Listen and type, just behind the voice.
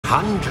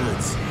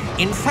Hundreds.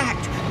 In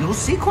fact, you'll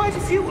see quite a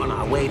few on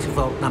our way to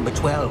vault number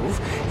 12.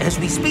 As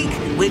we speak,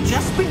 we're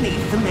just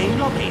beneath the main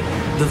lobby.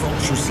 The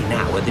vaults you see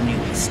now are the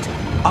newest.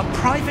 Are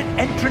private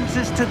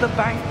entrances to the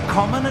bank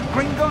common at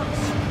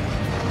Gringotts?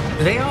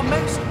 They are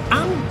most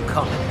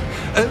uncommon.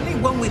 Only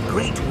one with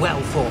great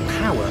wealth or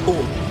power,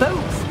 or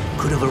both,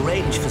 could have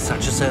arranged for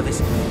such a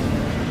service.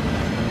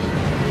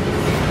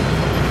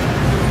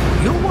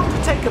 You'll want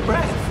to take a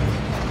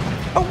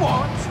breath. A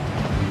what?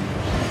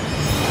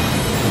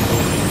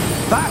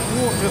 That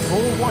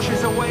waterfall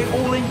washes away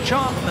all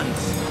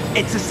enchantments.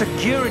 It's a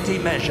security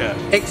measure.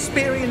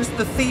 Experienced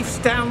the thief's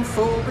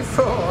downfall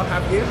before,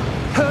 have you?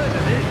 Heard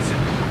of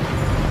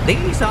it?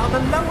 These are the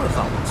lower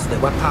vaults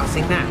that we're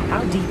passing now.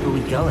 How deep are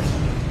we going?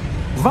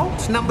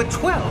 Vault number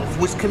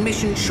 12 was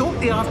commissioned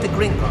shortly after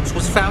Gringotts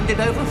was founded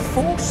over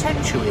 4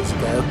 centuries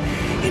ago.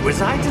 It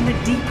resides in the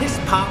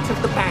deepest part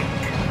of the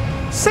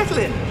bank. Settle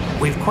in.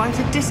 We've quite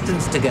a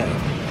distance to go.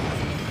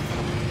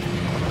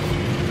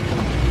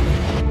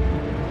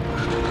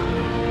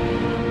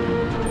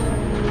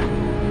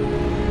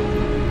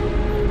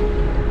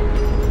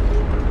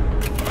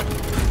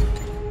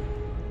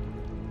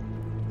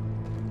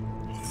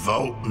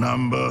 Vault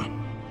number?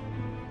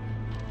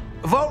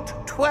 Vault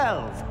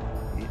 12.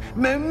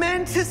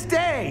 Momentous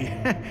day.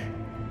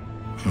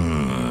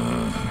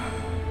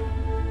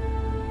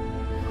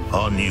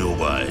 On your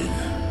way.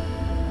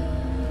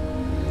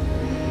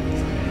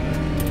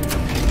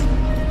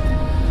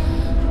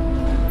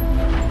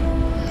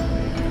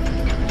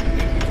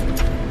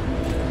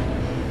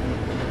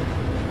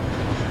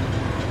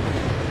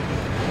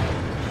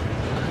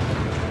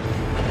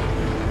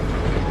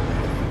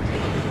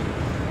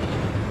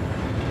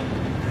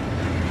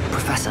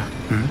 Professor,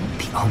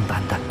 the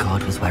armband that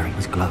guard was wearing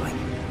was glowing.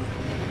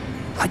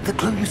 Like the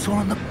glow you saw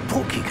on the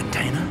portkey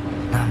container?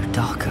 No,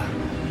 darker.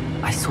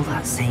 I saw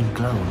that same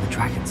glow on the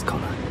dragon's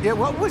collar. Yeah,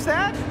 what was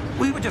that?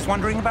 We were just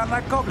wondering about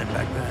that goblin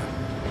back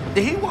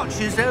there. He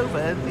watches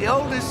over the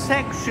oldest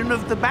section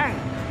of the bank.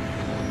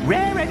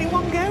 Rare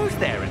anyone goes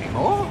there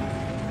anymore.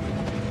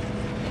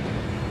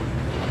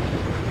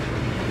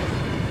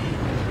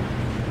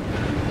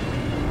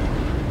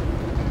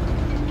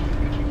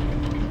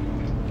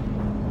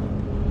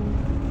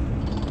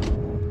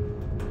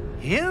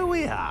 Here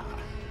we are.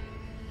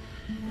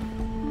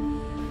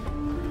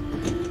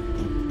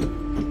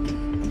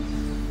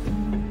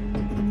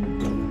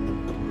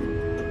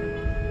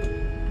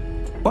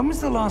 When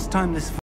was the last time this